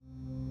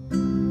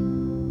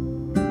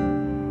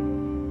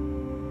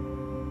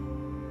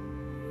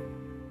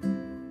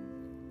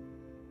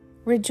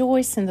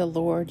Rejoice in the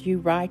Lord, you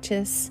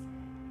righteous,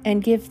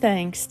 and give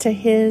thanks to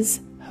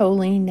His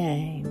holy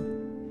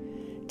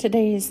name.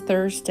 Today is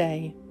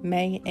Thursday,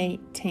 May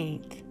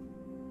 18th,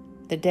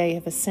 the day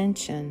of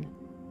Ascension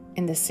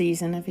in the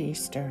season of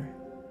Easter.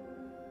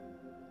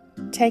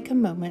 Take a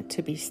moment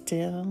to be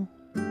still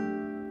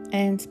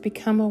and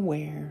become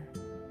aware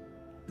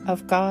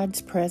of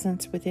God's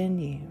presence within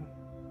you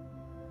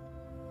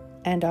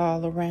and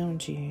all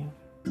around you.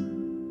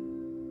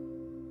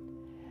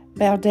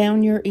 Bow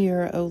down your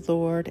ear, O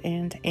Lord,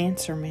 and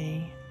answer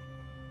me,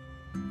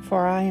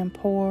 for I am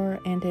poor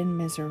and in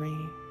misery.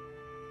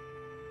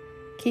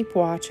 Keep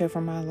watch over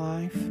my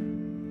life,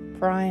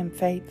 for I am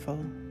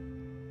faithful.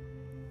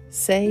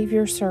 Save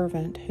your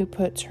servant who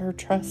puts her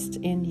trust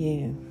in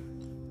you.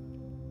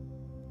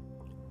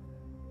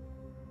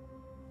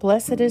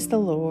 Blessed is the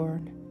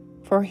Lord,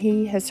 for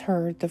He has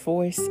heard the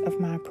voice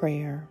of my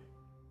prayer.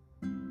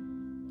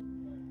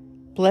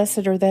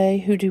 Blessed are they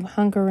who do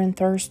hunger and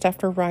thirst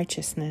after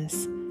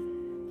righteousness,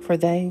 for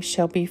they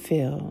shall be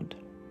filled.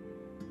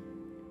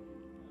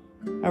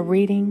 A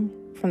reading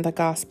from the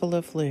Gospel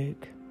of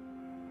Luke.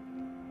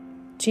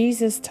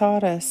 Jesus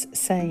taught us,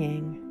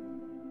 saying,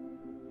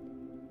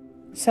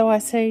 So I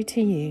say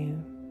to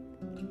you,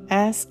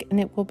 ask and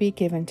it will be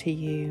given to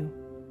you.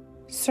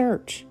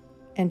 Search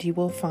and you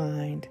will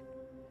find.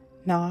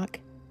 Knock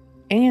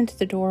and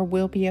the door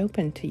will be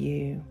opened to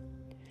you.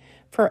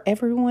 For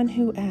everyone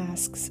who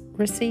asks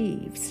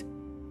receives,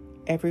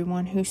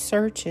 everyone who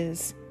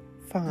searches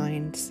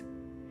finds,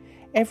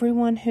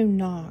 everyone who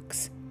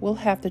knocks will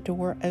have the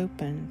door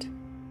opened.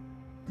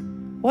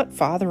 What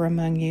father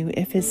among you,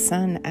 if his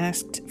son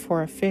asked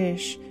for a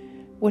fish,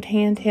 would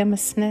hand him a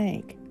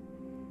snake?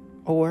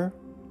 Or,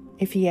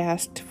 if he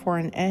asked for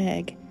an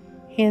egg,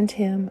 hand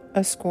him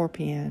a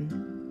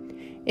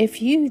scorpion?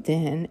 If you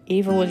then,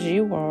 evil as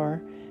you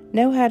are,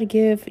 know how to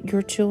give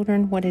your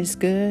children what is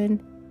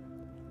good,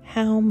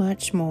 how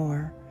much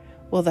more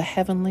will the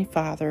Heavenly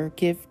Father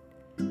give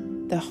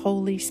the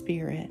Holy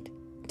Spirit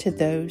to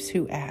those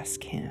who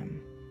ask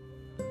Him?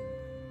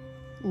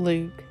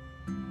 Luke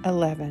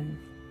 11.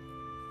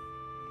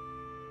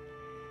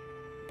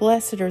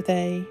 Blessed are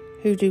they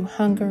who do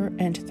hunger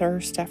and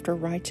thirst after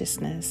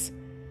righteousness,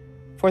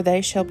 for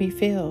they shall be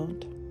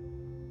filled.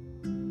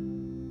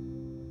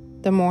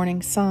 The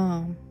Morning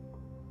Psalm.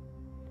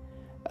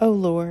 O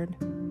Lord,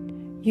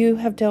 you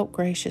have dealt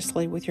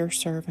graciously with your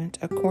servant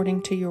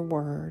according to your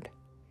word.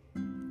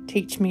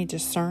 Teach me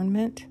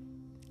discernment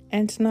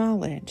and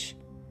knowledge,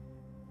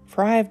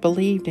 for I have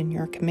believed in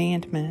your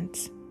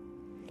commandments.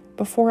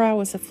 Before I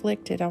was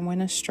afflicted, I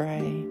went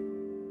astray,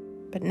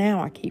 but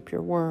now I keep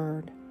your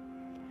word.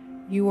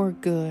 You are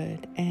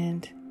good,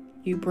 and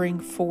you bring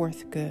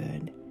forth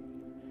good.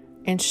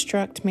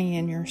 Instruct me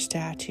in your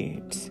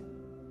statutes.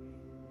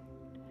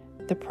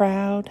 The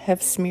proud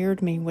have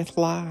smeared me with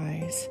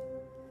lies,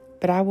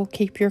 but I will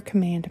keep your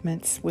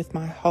commandments with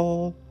my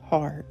whole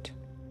heart.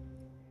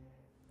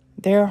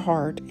 Their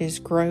heart is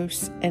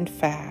gross and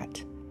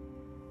fat,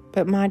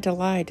 but my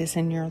delight is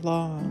in your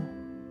law.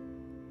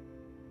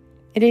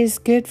 It is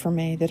good for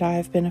me that I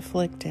have been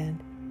afflicted,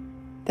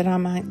 that I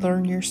might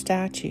learn your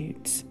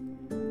statutes.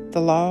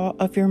 The law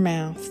of your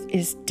mouth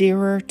is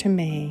dearer to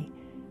me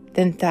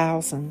than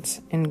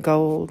thousands in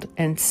gold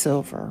and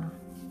silver.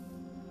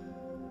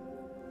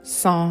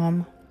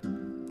 Psalm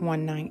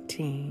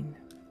 119.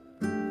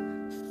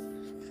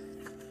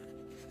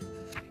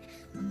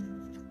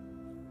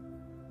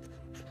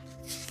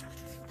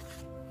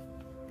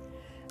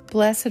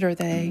 Blessed are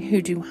they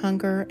who do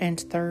hunger and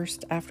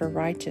thirst after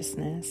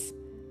righteousness,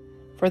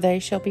 for they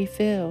shall be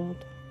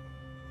filled.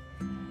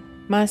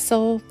 My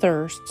soul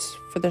thirsts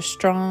for the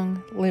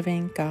strong,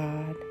 living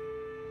God,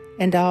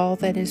 and all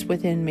that is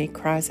within me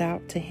cries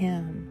out to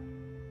Him.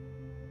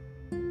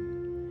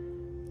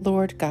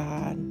 Lord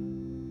God,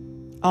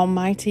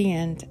 Almighty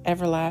and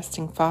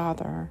everlasting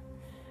Father,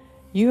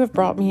 you have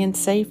brought me in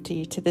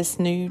safety to this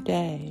new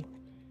day.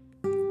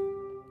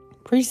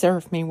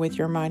 Preserve me with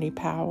your mighty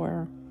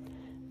power,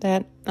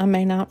 that I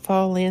may not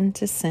fall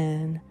into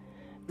sin,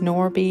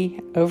 nor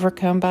be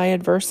overcome by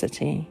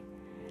adversity,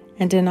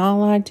 and in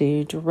all I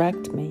do,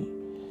 direct me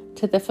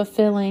to the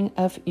fulfilling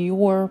of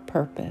your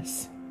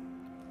purpose.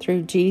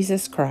 Through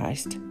Jesus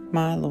Christ,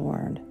 my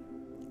Lord.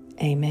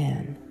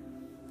 Amen.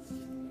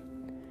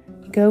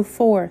 Go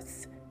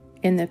forth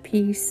in the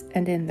peace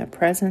and in the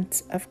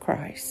presence of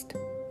Christ.